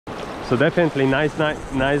So definitely nice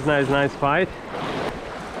fight.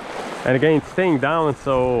 And again, it's staying down,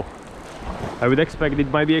 so I would expect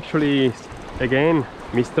it might be actually again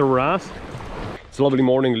Mr. Wrasse. It's a lovely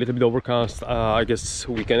morning, a little bit overcast. I guess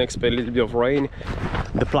we can expect a little bit of rain.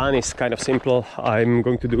 The plan is kind of simple. I'm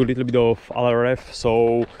going to do a little bit of LRF,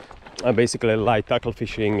 so basically light tackle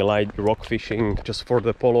fishing, light rock fishing, just for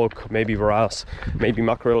the pollock, maybe wrasse, maybe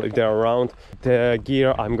mackerel if they're around. The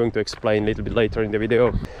gear I'm going to explain a little bit later in the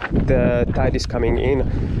video. The tide is coming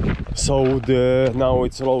in, so now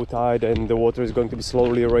it's low tide and the water is going to be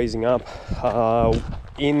slowly raising up.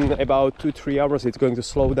 In about 2-3 hours it's going to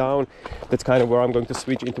slow down. That's kind of where I'm going to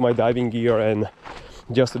switch into my diving gear and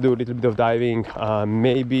just to do a little bit of diving,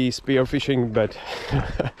 maybe spear fishing, but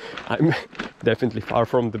I'm definitely far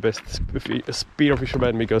from the best spear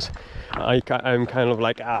fisherman, because I'm kind of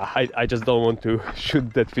like, I just don't want to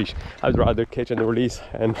shoot that fish. I'd rather catch and release,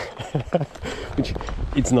 and which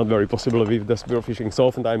it's not very possible with the spear fishing. So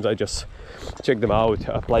oftentimes I just check them out,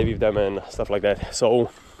 play with them and stuff like that. So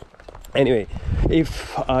anyway,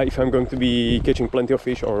 if I'm going to be catching plenty of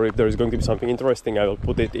fish, or if there is going to be something interesting, I will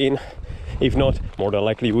put it in. If not, more than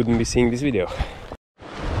likely you wouldn't be seeing this video.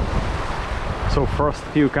 So first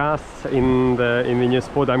few casts in the new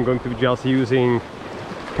spot, I'm going to be just using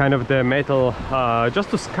kind of the metal just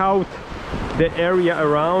to scout the area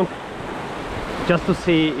around, just to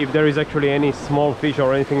see if there is actually any small fish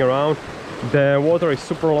or anything around. The water is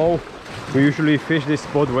super low. We usually fish this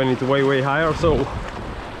spot when it's way higher, so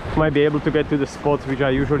might be able to get to the spots which I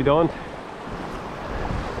usually don't.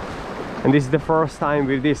 And this is the first time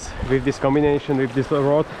with this combination, with this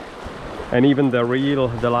rod, and even the reel,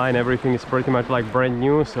 the line, everything is pretty much like brand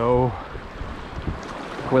new. So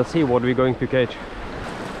we'll see what we're going to catch.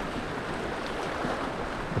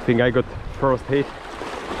 I think I got first hit.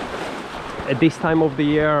 At this time of the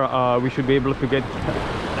year we should be able to get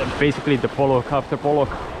basically the pollock after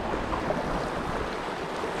pollock.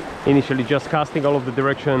 Initially just casting all of the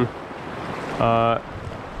direction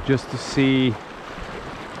just to see,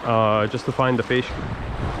 just to find the fish,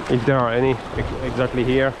 if there are any exactly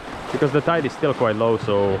here, because the tide is still quite low,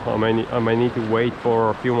 so I might need to wait for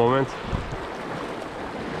a few moments.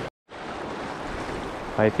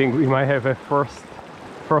 I think we might have a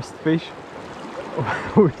first fish,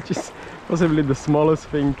 which is possibly the smallest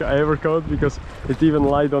thing I ever caught, because it's even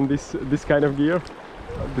light on this kind of gear.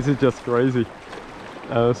 This is just crazy.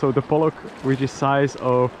 So the pollock, which is size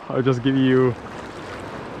of, I'll just give you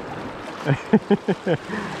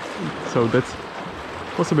so that's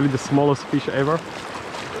possibly the smallest fish ever,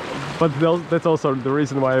 but that's also the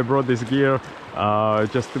reason why I brought this gear,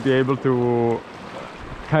 just to be able to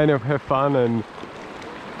kind of have fun, and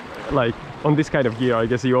like on this kind of gear I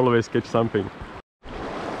guess you always catch something.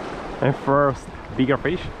 And first bigger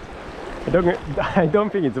fish, I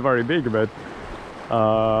don't think it's very big, but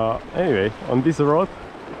anyway, on this rod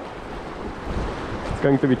it's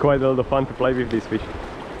going to be quite a lot of fun to play with these fish.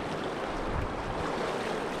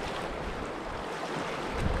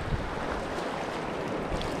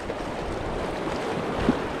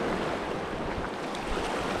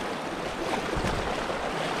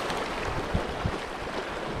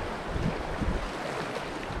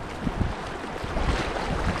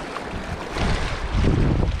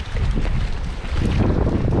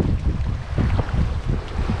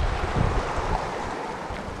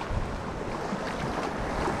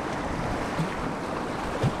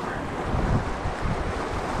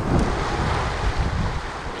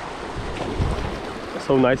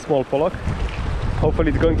 So nice small pollock. Hopefully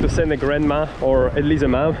it's going to send a grandma, or at least a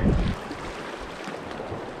mom.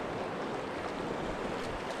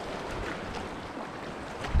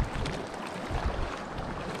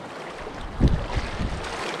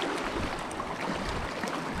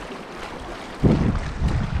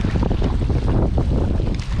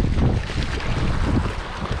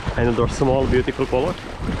 Another small beautiful pollock.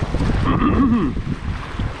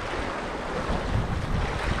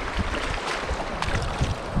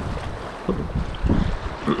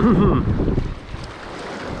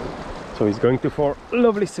 So he's going to for a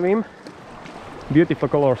lovely swim. Beautiful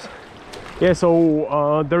colors. Yeah,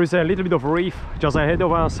 so there is a little bit of reef just ahead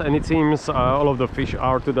of us, and it seems all of the fish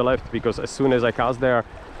are to the left, because as soon as I cast there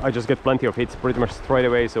I just get plenty of hits pretty much straight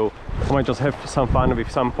away. So I might just have some fun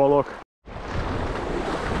with some pollock.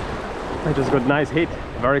 I just got a nice hit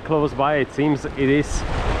very close by. It seems it is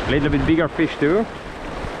a little bit bigger fish too.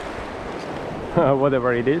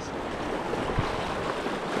 Whatever it is.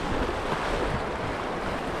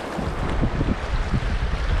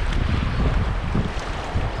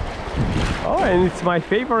 Oh, and it's my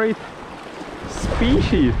favorite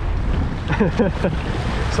species.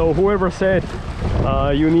 So whoever said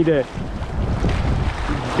You need a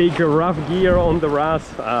big rough gear on the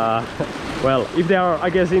wrasse. Well, if they are, I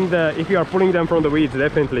guess, if you are pulling them from the weeds,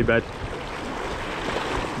 definitely, but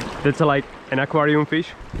that's like an aquarium fish.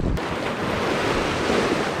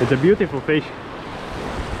 It's a beautiful fish.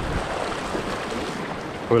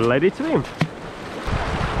 We'll let it swim.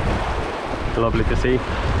 Lovely to see.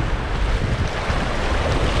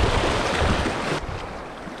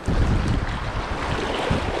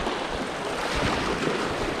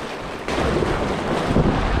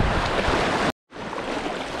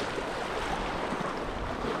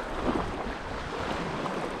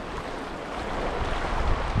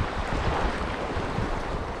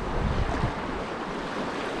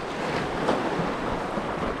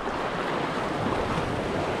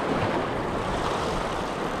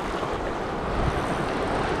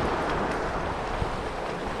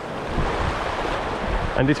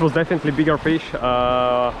 And this was definitely bigger fish,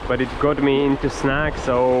 but it got me into snag.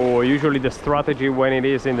 So usually the strategy when it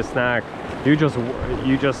is in the snag, you just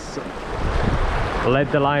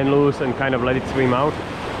let the line loose and kind of let it swim out.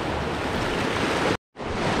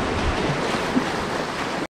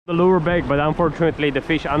 The lure back, but unfortunately the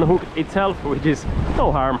fish unhooked itself, which is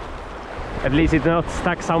no harm. At least it's not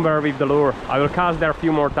stuck somewhere with the lure. I will cast there a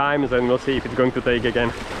few more times and we'll see if it's going to take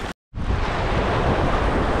again.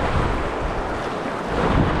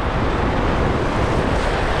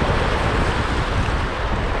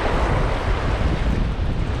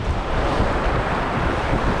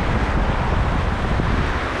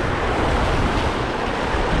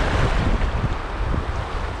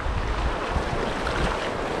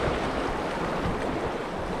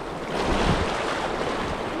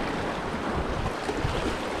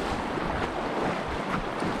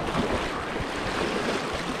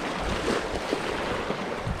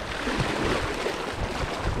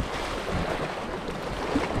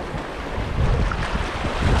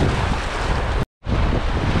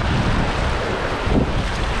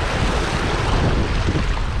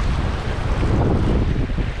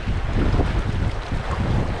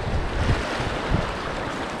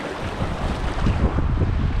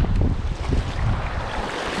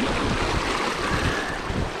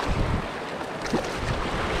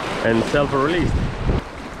 And self-released.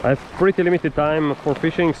 I have pretty limited time for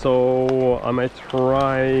fishing, so I might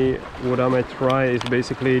try, what I might try is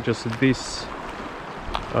basically just this.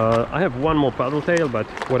 I have one more paddle tail, but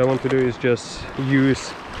what I want to do is just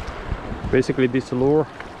use basically this lure,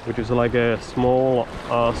 which is like a small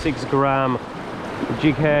 6-gram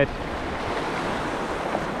jig head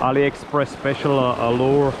AliExpress special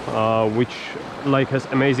lure, which like has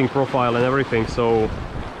amazing profile and everything. So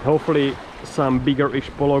hopefully some bigger-ish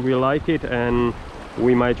pollock will like it, and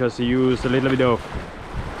we might just use a little bit of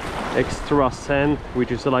extra sand,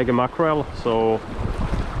 which is like a mackerel. So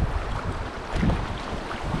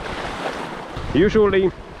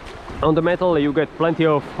usually on the metal you get plenty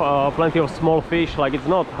of small fish. Like, it's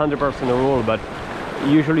not 100% a rule, but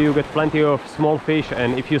usually you get plenty of small fish,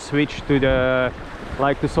 and if you switch to the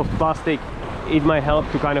to soft plastic, it might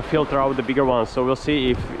help to kind of filter out the bigger ones. So we'll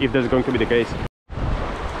see if that's going to be the case.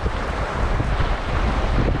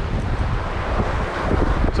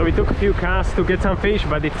 So we took a few casts to get some fish,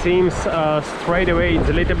 but it seems straight away it's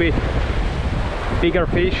a little bit bigger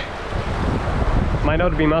fish. Might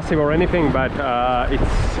not be massive or anything, but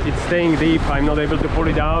it's staying deep. I'm not able to pull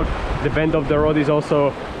it out. The bend of the rod is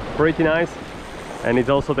also pretty nice, and it's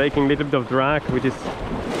also taking a little bit of drag, which is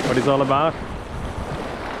what it's all about.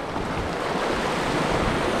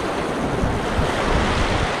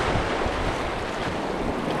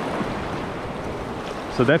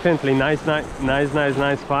 So definitely nice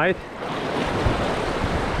fight.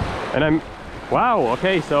 And wow,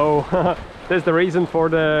 okay, so that's the reason for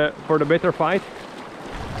the better fight.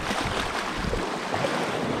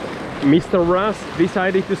 Mr. Wrasse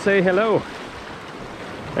decided to say hello.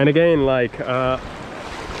 And again, like,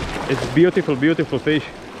 it's beautiful fish.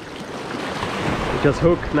 It just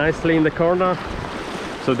hooked nicely in the corner.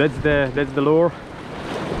 So that's the lure.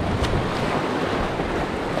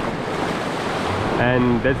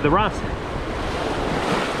 And that's the wrasse.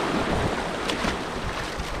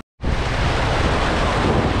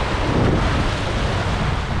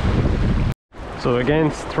 So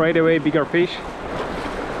again, straight away bigger fish.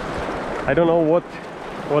 I don't know what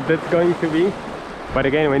that's going to be, but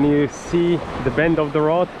again, when you see the bend of the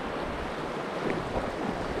rod,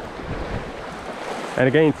 and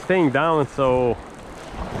again it's staying down, so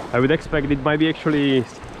I would expect it might be actually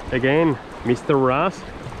again Mr. Wrasse.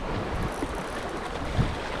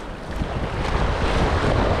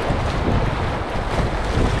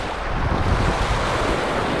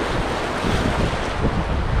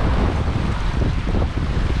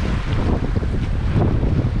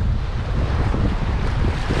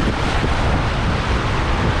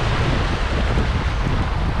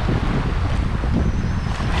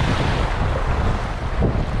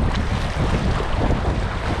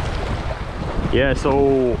 Yeah,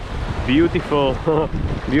 so beautiful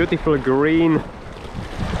beautiful green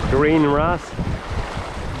wrasse.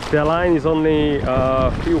 The line is only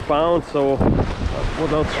a few pounds, so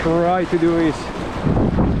what I'll try to do is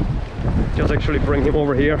just actually bring him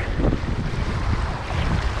over here.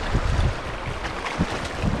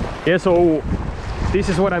 Yeah, so this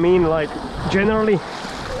is what I mean, like generally,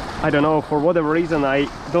 I don't know, for whatever reason I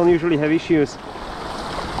don't usually have issues.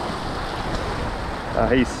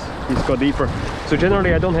 He's got deeper, so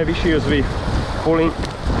generally I don't have issues with pulling.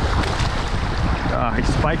 He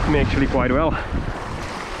spiked me actually quite well.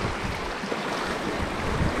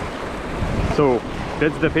 So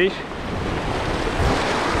that's the fish.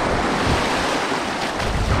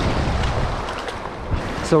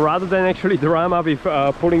 So rather than actually drama with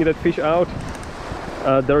pulling that fish out,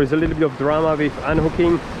 there is a little bit of drama with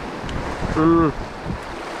unhooking.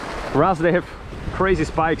 Wrasse, they have crazy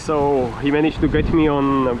spikes, so he managed to get me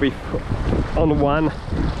on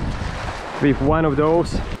one of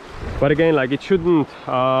those. But again, like, it shouldn't,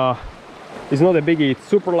 it's not a biggie. It's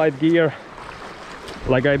super light gear,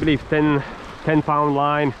 like I believe 10 pound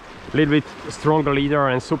line, a little bit stronger leader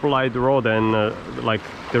and super light rod, and like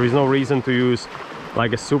there is no reason to use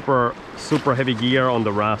like a super heavy gear on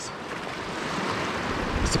the wrasse,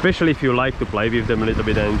 especially if you like to play with them a little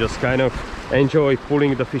bit and just kind of enjoy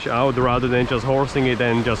pulling the fish out rather than just horsing it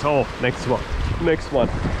and just, oh, next one.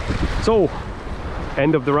 So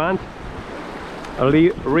end of the rant,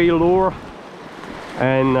 re-lure,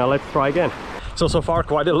 and let's try again. So far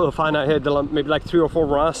quite a lot of fun. I had maybe like 3 or 4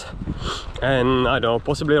 wrasse, and I don't know,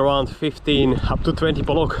 possibly around 15 up to 20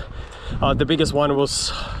 pollock. The biggest one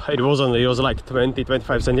was, it was like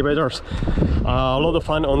 20-25 centimeters. A lot of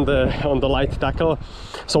fun on the light tackle.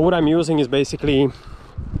 So what I'm using is basically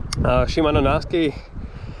Shimano Naski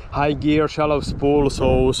high gear shallow spool,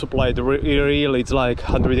 so supplied reel. It's like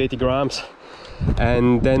 180 grams,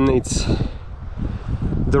 and then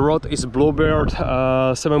the rod is Bluebird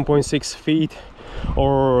 7.6 feet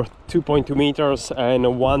or 2.2 meters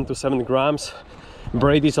and 1 to 7 grams.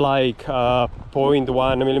 Braid is like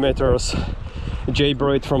 0.1 millimeters J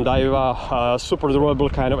braid from Daiwa, super durable,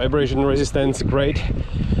 kind of abrasion resistance, great,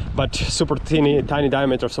 but super tiny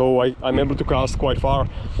diameter, so I'm able to cast quite far.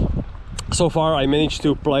 So far I managed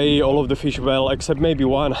to play all of the fish well, except maybe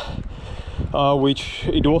one, which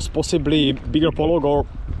it was possibly bigger pollock or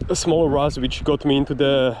a smaller wrasse, which got me into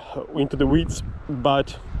the weeds,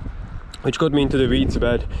 but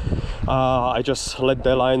I just let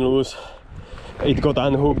the line loose. It got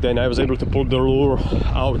unhooked and I was able to pull the lure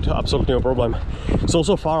out, absolutely no problem. So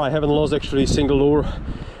far I haven't lost actually a single lure,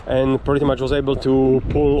 and pretty much was able to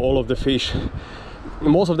pull all of the fish.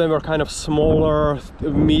 Most of them were kind of smaller,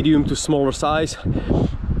 medium to smaller size.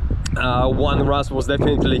 One wrasse was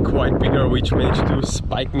definitely quite bigger, which managed to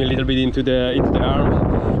spike me a little bit into the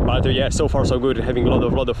arm. But yeah, so far so good, having a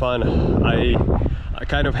lot of fun. I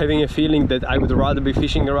kind of having a feeling that I would rather be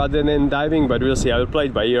fishing rather than diving, but we'll see. I will play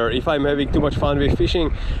it by ear. If I'm having too much fun with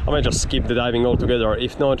fishing, I might just skip the diving altogether.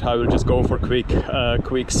 If not, I will just go for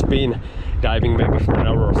quick spin diving, maybe for an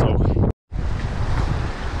hour or so.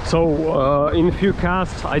 So in a few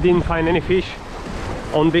casts I didn't find any fish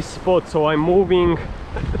on this spot, so I'm moving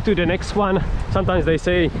to the next one. Sometimes they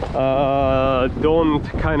say don't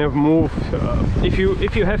kind of move, if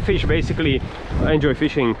you have fish, basically enjoy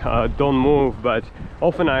fishing, don't move. But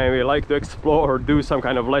often I like to explore or do some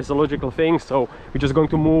kind of less logical things, so we're just going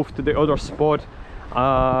to move to the other spot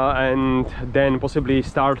and then possibly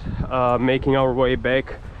start making our way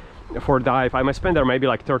back for a dive. I might spend there maybe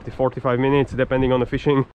like 30-45 minutes depending on the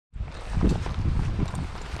fishing.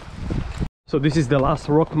 So this is the last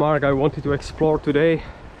rock mark I wanted to explore today.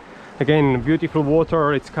 Again, beautiful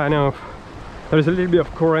water. It's kind of, there's a little bit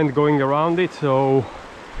of current going around it, so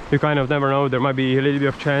you kind of never know, there might be a little bit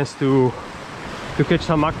of chance to catch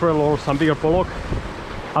some mackerel or some bigger pollock.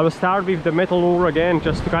 I will start with the metal lure again,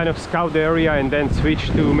 just to kind of scout the area, and then switch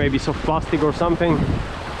to maybe soft plastic or something,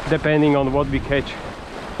 depending on what we catch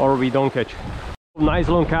or we don't catch. Nice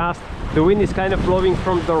long cast. The wind is kind of blowing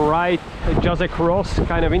from the right just across,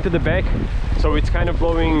 kind of into the back, so it's kind of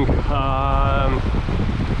blowing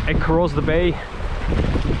across the bay.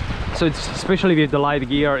 So it's, especially with the light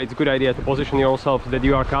gear, it's a good idea to position yourself that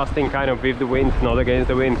you are casting kind of with the wind, not against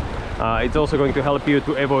the wind. It's also going to help you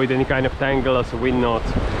to avoid any kind of tangles, wind knots,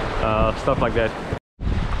 stuff like that.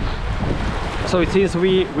 So it seems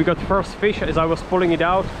we got first fish as I was pulling it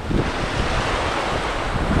out,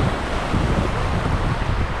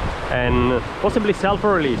 and possibly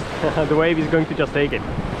self-released. The wave is going to just take it.